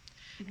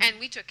 And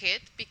we took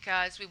it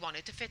because we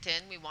wanted to fit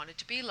in, we wanted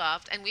to be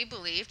loved, and we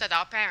believed that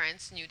our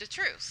parents knew the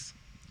truth.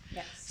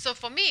 Yes. So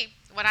for me,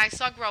 what I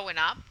saw growing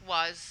up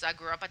was I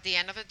grew up at the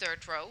end of a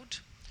dirt road.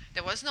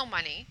 There was no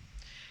money.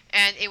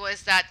 And it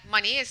was that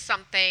money is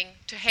something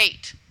to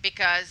hate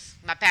because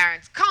my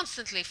parents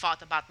constantly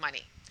fought about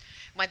money.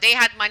 When they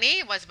had money,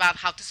 it was about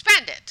how to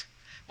spend it.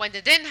 When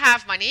they didn't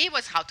have money, it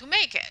was how to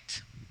make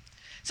it.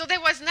 So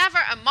there was never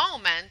a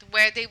moment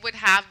where they would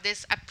have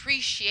this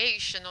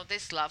appreciation or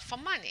this love for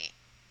money.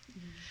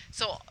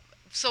 So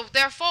so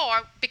therefore,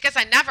 because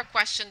I never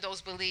questioned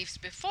those beliefs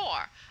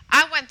before,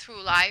 I went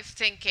through life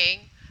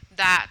thinking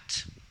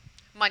that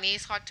money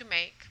is hard to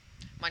make.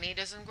 Money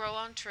doesn't grow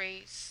on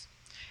trees.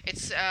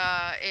 It's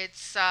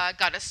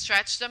gotta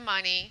stretch the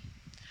money.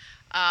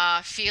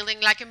 Feeling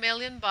like $1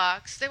 million.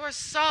 There were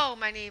so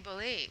many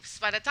beliefs.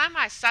 By the time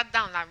I sat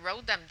down, I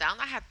wrote them down.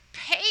 I had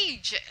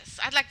pages.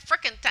 I had like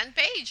freaking 10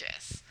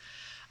 pages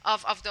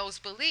of those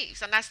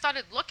beliefs, and I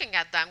started looking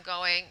at them,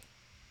 going,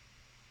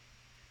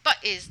 "But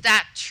is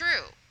that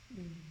true?"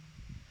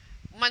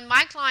 When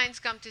my clients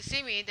come to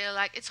see me, they're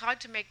like, "It's hard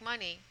to make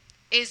money.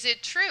 Is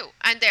it true?"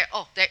 And their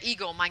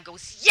ego mind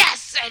goes,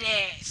 "Yes, it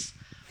is."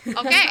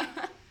 Okay.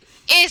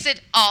 Is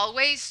it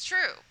always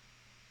true?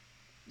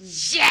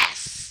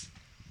 Yes.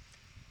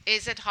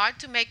 Is it hard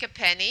to make a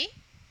penny?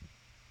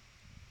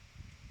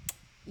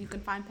 You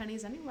can find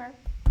pennies anywhere.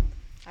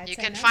 I'd You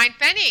say can no. find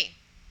penny.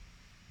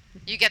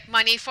 You get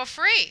money for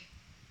free.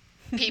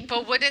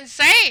 People wouldn't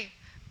say,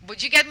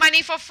 "Would you get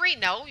money for free?"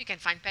 No, you can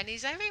find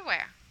pennies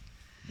everywhere.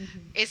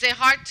 Is it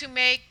hard to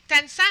make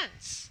 10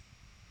 cents?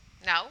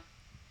 No.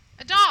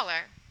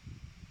 $1?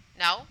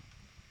 No.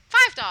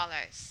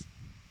 $5?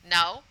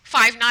 No.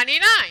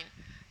 5.99?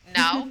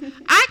 No.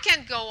 I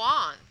can go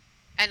on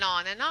and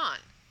on and on.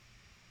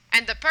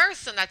 And the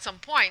person at some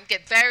point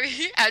get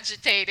very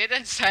agitated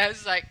and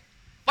says, like,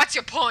 "What's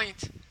your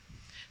point?"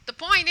 The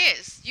point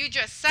is, you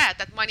just said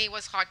that money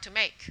was hard to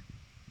make.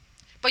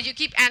 But you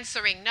keep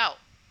answering no,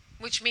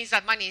 which means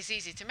that money is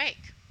easy to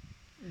make.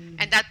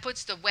 And that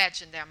puts the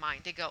wedge in their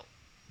mind. They go,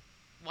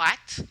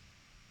 "What?"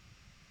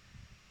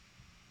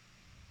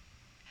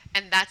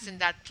 And that's in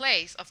that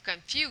place of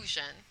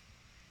confusion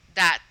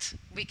that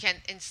we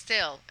can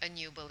instill a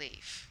new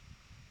belief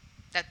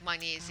that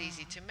money is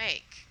easy to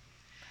make.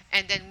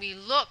 And then we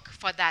look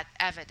for that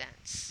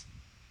evidence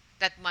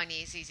that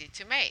money is easy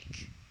to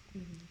make.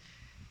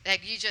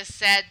 Like you just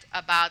said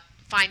about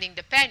finding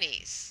the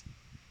pennies.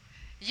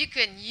 You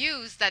can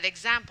use that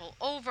example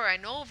over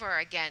and over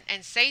again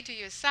and say to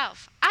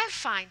yourself, "I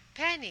find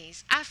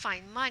pennies, I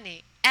find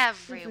money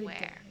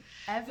everywhere.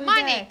 Every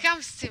Money day.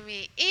 comes to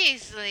me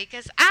easily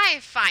because I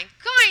find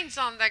coins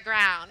on the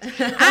ground."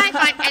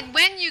 And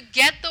when you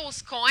get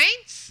those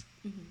coins,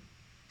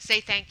 say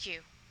thank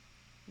you.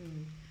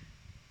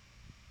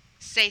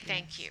 Say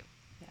thank you.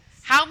 Yes.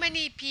 How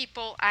many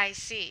people I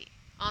see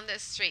on the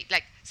street,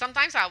 like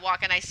sometimes I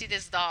walk and I see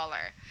this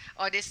dollar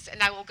or this,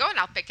 and I will go and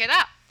I'll pick it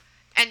up.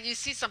 And you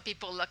see some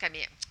people look at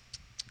me,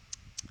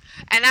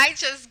 and I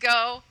just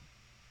go,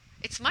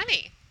 "It's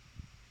money."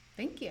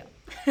 Thank you.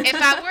 If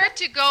I were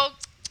to go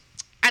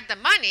at the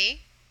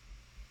money,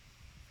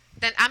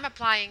 then I'm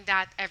applying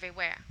that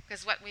everywhere.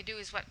 Because what we do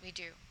is what we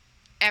do.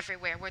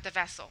 Everywhere. We're the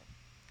vessel.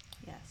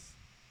 Yes.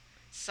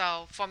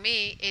 So for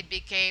me, it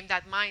became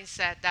that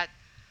mindset that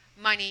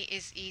money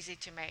is easy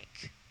to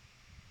make.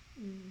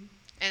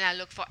 And I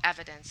look for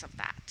evidence of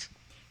that.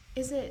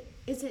 Is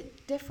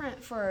it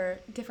different for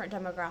different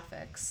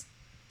demographics?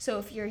 So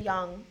if you're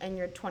young and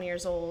you're 20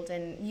 years old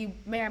and you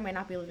may or may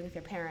not be living with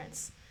your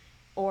parents,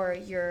 or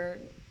you're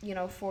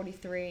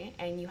 43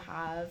 and you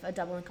have a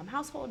double income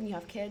household and you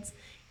have kids,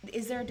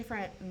 is there a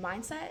different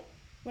mindset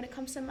when it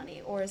comes to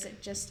money, or is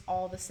it just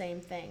all the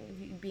same thing,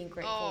 you being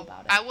grateful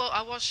about it? I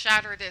will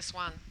shatter this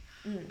one,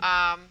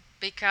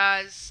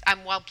 because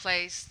I'm well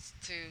placed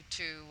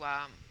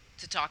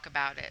to talk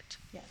about it.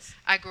 Yes.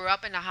 I grew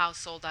up in a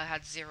household that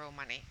had zero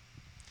money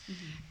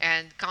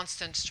and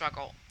constant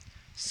struggle.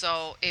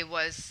 So it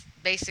was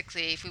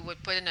basically, if we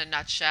would put in a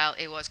nutshell,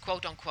 it was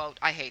quote unquote,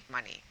 "I hate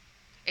money.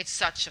 It's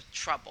such a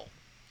trouble,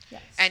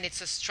 Yes. and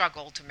it's a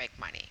struggle to make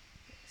money."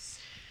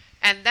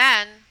 And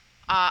then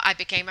I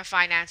became a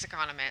finance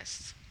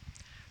economist.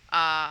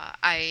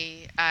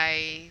 By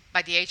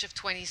the age of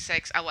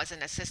 26, I was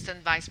an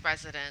assistant vice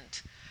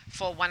president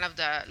for one of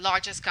the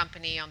largest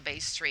company on Bay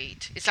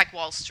Street. It's like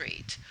Wall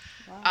Street.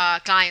 Wow.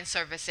 Client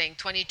servicing,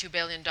 $22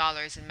 billion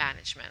in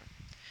management.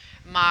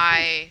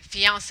 My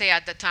fiance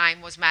at the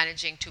time was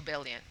managing 2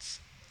 billions.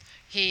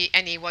 He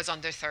was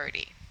under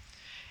 30,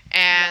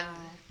 and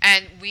Wow.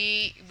 and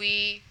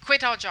we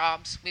quit our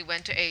jobs. We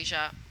went to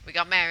Asia. We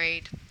got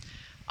married,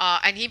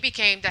 and he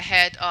became the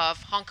head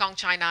of Hong Kong,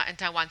 China, and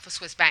Taiwan for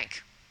Swiss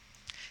Bank.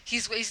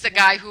 He's the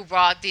guy who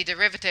brought the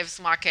derivatives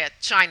market,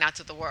 China,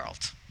 to the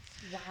world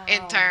Wow.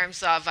 in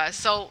terms of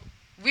so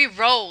we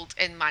rolled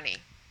in money.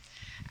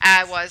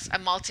 I was a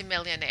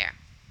multimillionaire.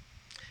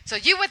 So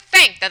you would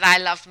think that I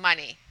loved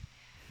money.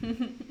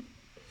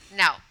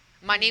 No,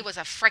 money was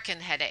a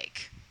frickin'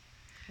 headache.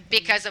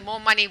 Because the more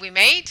money we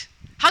made,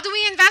 how do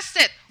we invest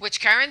it? Which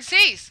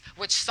currencies?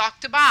 Which stock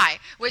to buy?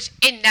 Which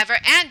it never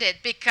ended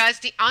because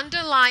the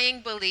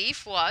underlying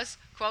belief was,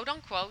 quote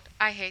unquote,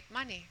 I hate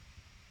money.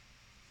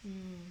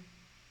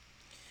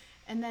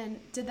 And then,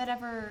 did that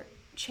ever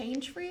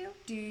change for you?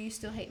 Do you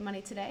still hate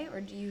money today,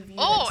 or do you view it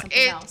as Oh, something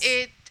it else?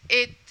 it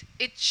it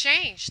it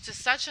changed to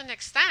such an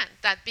extent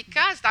that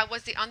because that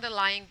was the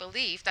underlying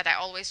belief that I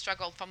always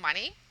struggled for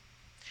money,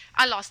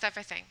 I lost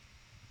everything.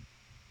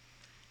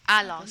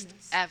 I Oh, lost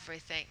goodness.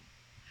 everything.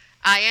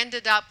 I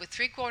ended up with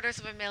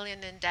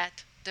 $750,000 in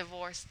debt,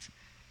 divorced,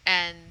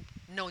 and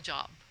no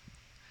job.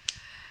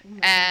 Oh my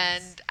goodness.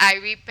 And I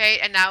repaid,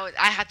 and now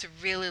I had to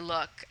really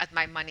look at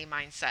my money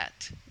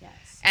mindset.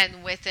 Yes.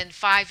 And within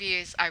 5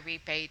 years, I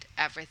repaid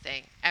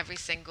everything, every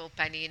single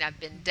penny, and I've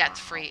been debt Wow.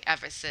 free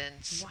ever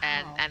since,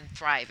 Wow. and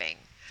thriving.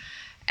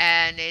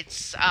 And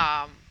it's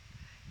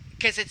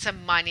because it's a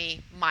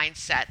money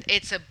mindset,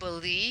 it's a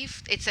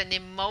belief, it's an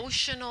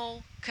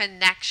emotional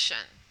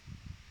connection.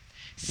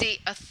 See,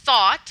 a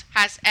thought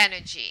has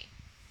energy.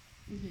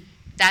 Hmm.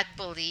 That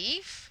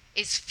belief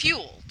is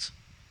fueled.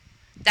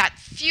 That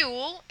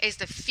fuel is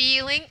the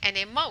feeling and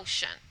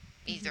emotion,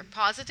 either Hmm.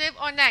 positive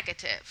or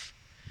negative.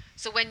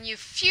 So when you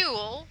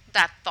fuel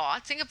that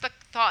thought, think of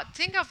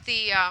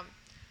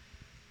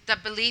the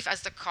belief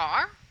as the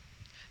car,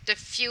 the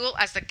fuel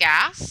as the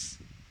gas,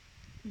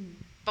 Mm.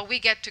 but we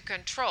get to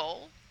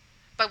control.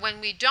 But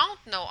when we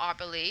don't know our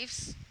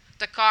beliefs,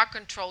 the car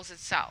controls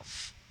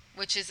itself,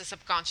 which is the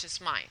subconscious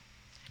mind.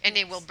 And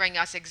it will Yes. bring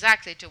us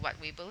exactly to what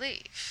we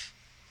believe.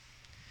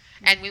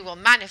 And we Mm. will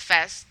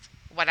manifest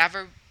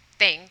whatever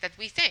thing that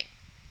we think.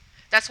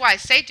 That's why I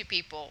say to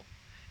people,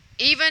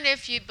 even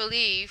if you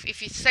believe,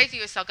 if you say to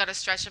yourself, gotta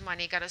stretch the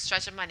money, gotta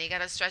stretch the money,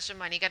 gotta stretch the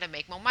money, gotta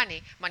make more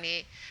money,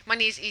 money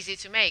is easy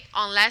to make.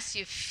 Unless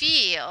you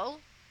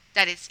feel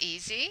that it's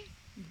easy,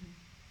 Hmm.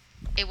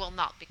 it will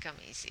not become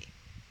easy.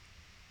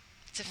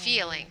 It's a Oh man.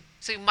 feeling.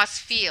 So we must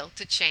So feel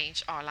to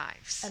change our it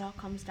lives. all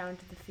comes down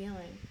to the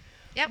feeling.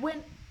 Yep.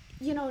 When,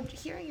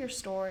 hearing your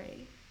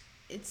story,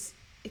 it's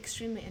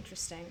extremely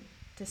interesting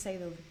to say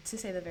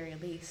the very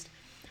least.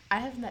 I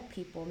have met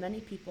people,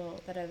 many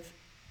people that have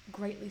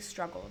greatly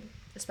struggled,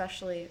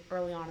 especially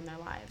early on in their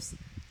lives.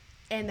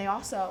 And they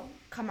also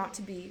come out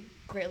to be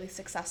greatly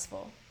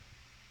successful.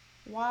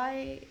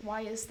 Why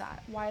is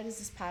that? Why does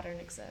this pattern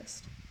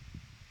exist?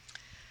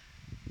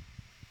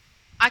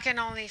 I can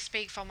only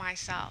speak for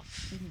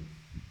myself. Mm-hmm.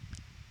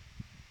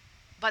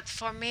 But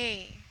for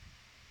me,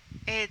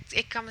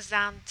 it comes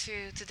down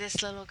to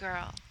this little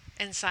girl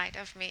inside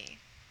of me.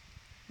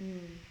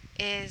 Mm.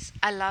 Is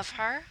I love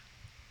her.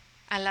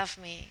 I love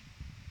me.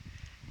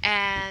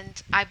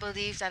 And I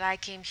believe that I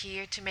came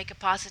here to make a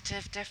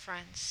positive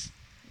difference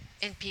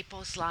in Yes.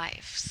 people's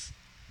lives.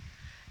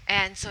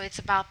 And so it's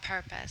about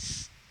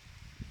purpose.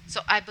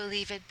 So I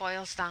believe it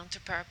boils down to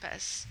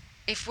purpose.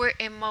 If we're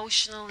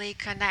emotionally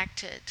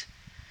connected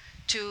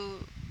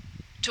to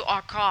to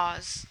our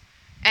cause,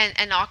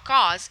 and our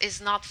cause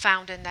is not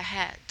found in the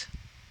head,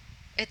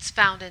 it's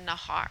found in the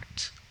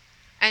heart.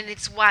 And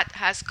it's what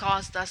has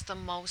caused us the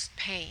most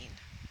pain.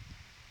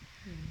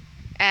 Mm.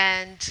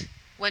 And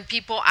when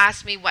people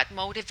ask me what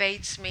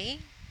motivates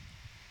me,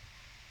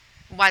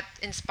 what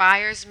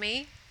inspires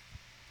me,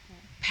 Yeah.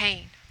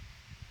 pain.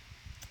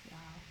 Wow.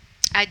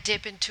 I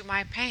dip into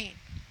my pain.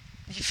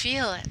 You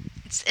feel it.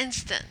 It's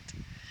instant.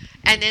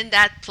 And Mm. in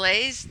that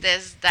place,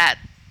 there's that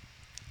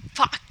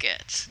fuck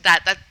it.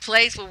 That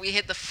place where we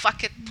hit the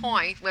fuck it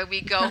point where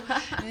we go,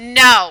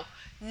 no,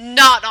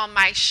 not on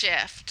my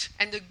shift.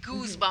 And the Mm-hmm.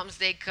 goosebumps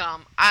they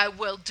come. I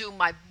will do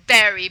my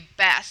very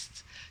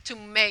best to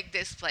make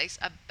this place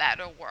a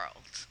better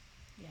world.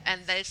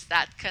 And Yes. there's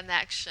that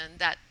connection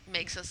that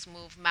makes us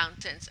move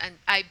mountains and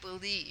I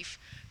believe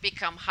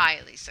become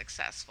highly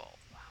successful.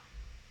 Wow.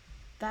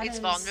 That It's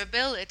is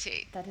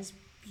vulnerability. that is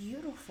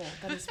beautiful.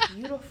 That is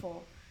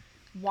beautiful.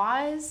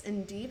 Wise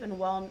and deep and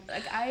well,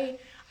 like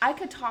I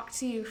could talk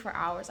to you for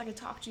hours. I could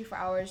talk to you for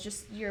hours.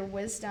 Just your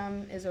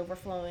wisdom is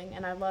overflowing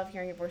and I love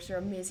hearing your voice. You're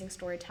an amazing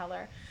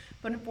storyteller.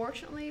 But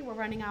unfortunately, we're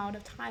running out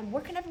of time.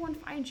 Where can everyone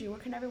find you? Where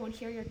can everyone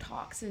hear your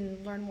talks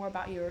and learn more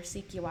about you or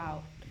seek you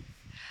out?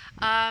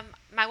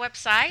 My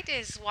website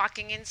is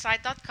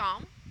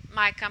walkinginside.com.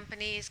 My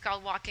company is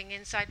called Walking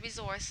Inside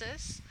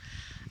Resources.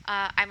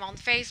 I'm on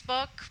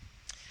Facebook.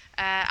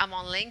 I'm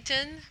on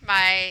LinkedIn.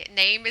 My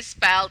name is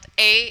spelled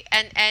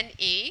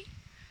ANNEBEAULIEU.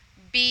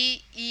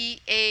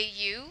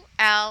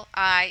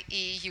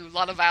 A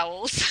lot of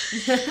vowels.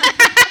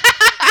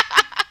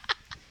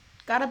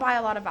 Gotta buy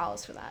a lot of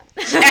vowels for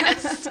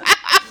Yes.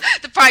 that.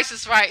 The price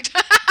is right.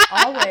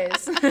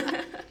 Always.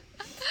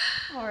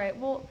 All right.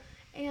 Well,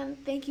 Anne,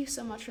 thank you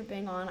so much for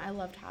being on. I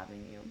loved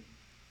having you.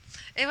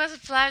 It was a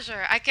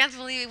pleasure. I can't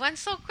believe it went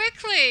so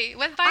quickly. It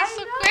went by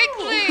so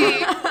quickly. I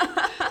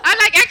know. I'm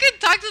like, I could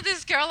talk to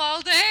this girl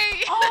all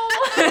day.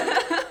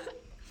 Oh.